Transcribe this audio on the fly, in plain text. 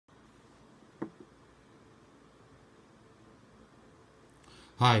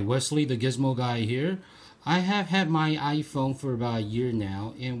Hi, Wesley the Gizmo Guy here. I have had my iPhone for about a year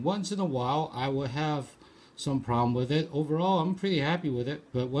now, and once in a while I will have some problem with it. Overall, I'm pretty happy with it,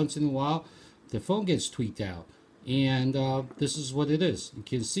 but once in a while the phone gets tweaked out, and this is what it is. You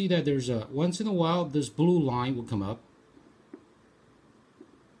can see that there's a once in a while this blue line will come up,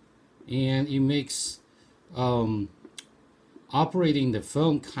 and it makes um, operating the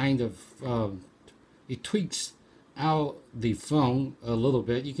phone kind of it tweaks out the phone a little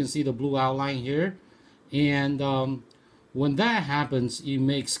bit. You can see the blue outline here, and when that happens, it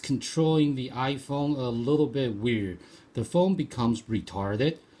makes controlling the iPhone a little bit weird. The phone becomes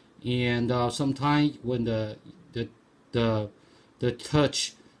retarded, and sometimes when the the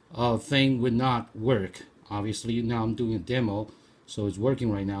touch thing would not work. Obviously, now I'm doing a demo, so it's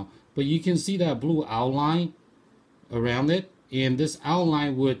working right now. But you can see that blue outline around it, and this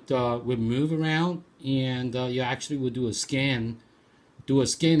outline would move around, and you actually would do a scanning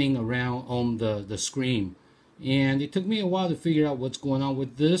around on the screen. And it took me a while to figure out what's going on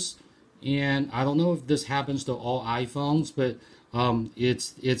with this, and I don't know if this happens to all iPhones, but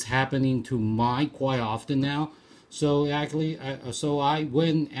it's happening to mine quite often now. So actually, I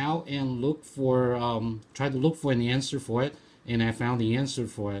went out and looked for tried to look for an answer for it, and I found the answer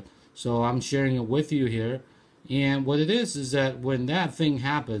for it. So I'm sharing it with you here. And what it is that when that thing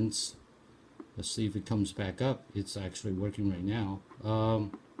happens, let's see if it comes back up. It's actually working right now.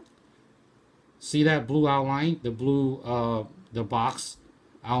 See that blue outline, the box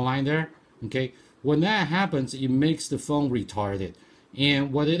outline there? Okay, when that happens, it makes the phone retarded.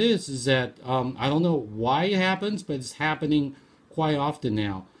 And what it is that I don't know why it happens, but it's happening quite often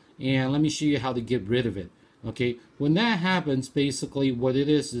now. And let me show you how to get rid of it. Okay, when that happens, basically what it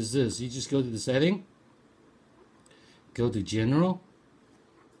is this. You just go to the setting, go to general.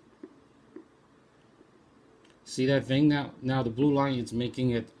 See that thing now? Now the blue line is making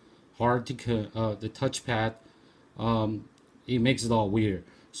it hard to the touchpad. It makes it all weird.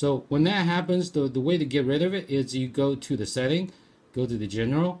 So when that happens, the way to get rid of it is you go to the setting, go to the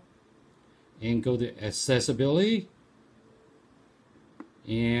general, and go to accessibility,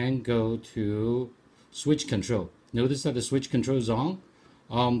 and go to switch control. Notice that the switch control is on.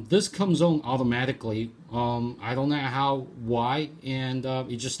 This comes on automatically. I don't know why, and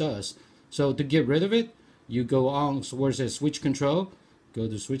it just does. So to get rid of it, you go on, so where it says switch control, go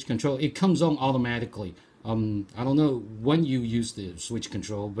to switch control. It comes on automatically. I don't know when you use the switch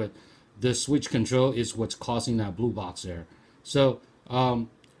control, but the switch control is what's causing that blue box there. So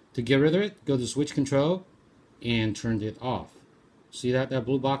to get rid of it, go to switch control and turn it off. See that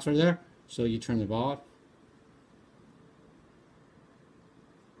blue box right there? So you turn it off,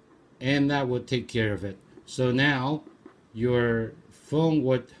 and that would take care of it. So now your phone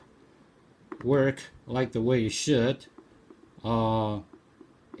would work like the way it should, and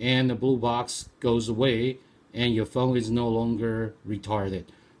the blue box goes away, and your phone is no longer retarded.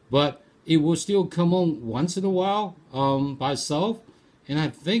 But it will still come on once in a while by itself, and I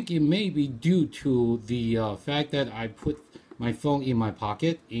think it may be due to the fact that I put my phone in my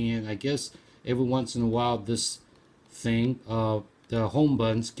pocket, and I guess every once in a while this thing, the home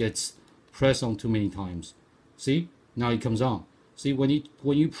button gets pressed on too many times. See, now it comes on. See, when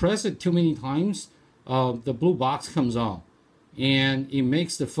you press it too many times, the blue box comes on, and it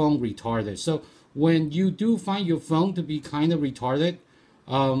makes the phone retarded. So when you do find your phone to be kind of retarded,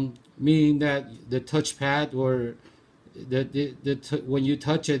 meaning that the touchpad or when you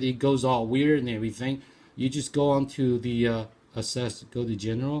touch it, it goes all weird and everything, you just go on to the go to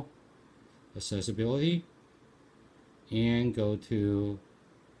general, accessibility, and go to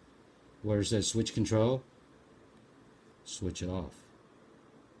where it says switch control, switch it off.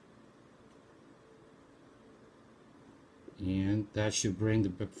 And that should bring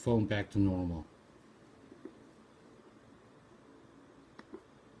the phone back to normal.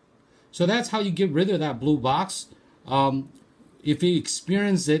 So that's how you get rid of that blue box. If you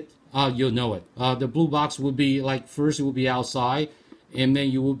experience it, you'll know it. The blue box will be like, first it will be outside, and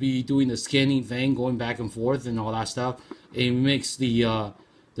then you will be doing the scanning thing, going back and forth and all that stuff. It makes the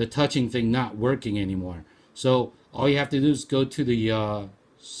touching thing not working anymore. So all you have to do is go to the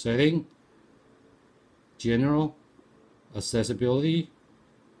setting, general, accessibility,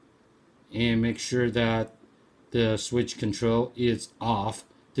 and make sure that the switch control is off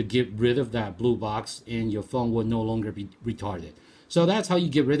to get rid of that blue box, and your phone will no longer be retarded. So that's how you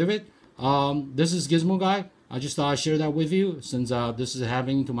get rid of it. This is Gizmo Guy. I just thought I'd share that with you, since this is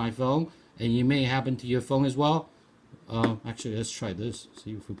happening to my phone, and it may happen to your phone as well. Actually, let's try this.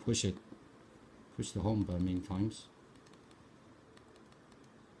 See if we push the home button many times.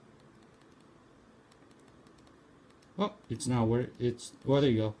 Oh, it's not where it's. Well, there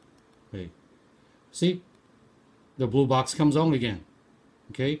you go. Wait, see, the blue box comes on again.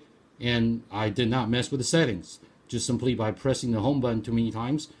 Okay, and I did not mess with the settings. Just simply by pressing the home button too many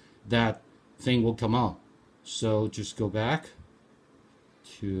times, that thing will come on. So just go back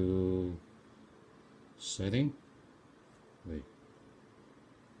to setting. Wait.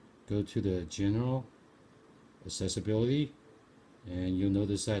 Go to the general accessibility, and you'll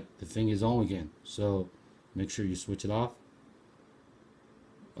notice that the thing is on again. So make sure you switch it off.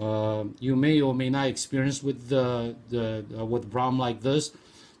 You may or may not experience with with a problem like this,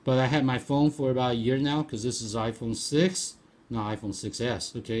 but I had my phone for about a year now because this is iPhone 6, not iPhone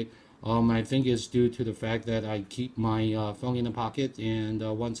 6s. Okay, I think it's due to the fact that I keep my phone in the pocket, and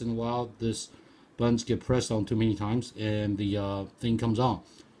once in a while this buttons get pressed on too many times, and the thing comes on.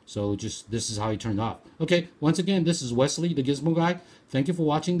 So just this is how it turned off. Okay, once again, this is Wesley, the Gizmo Guy. Thank you for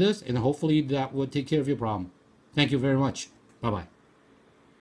watching this, and hopefully that will take care of your problem. Thank you very much. Bye bye.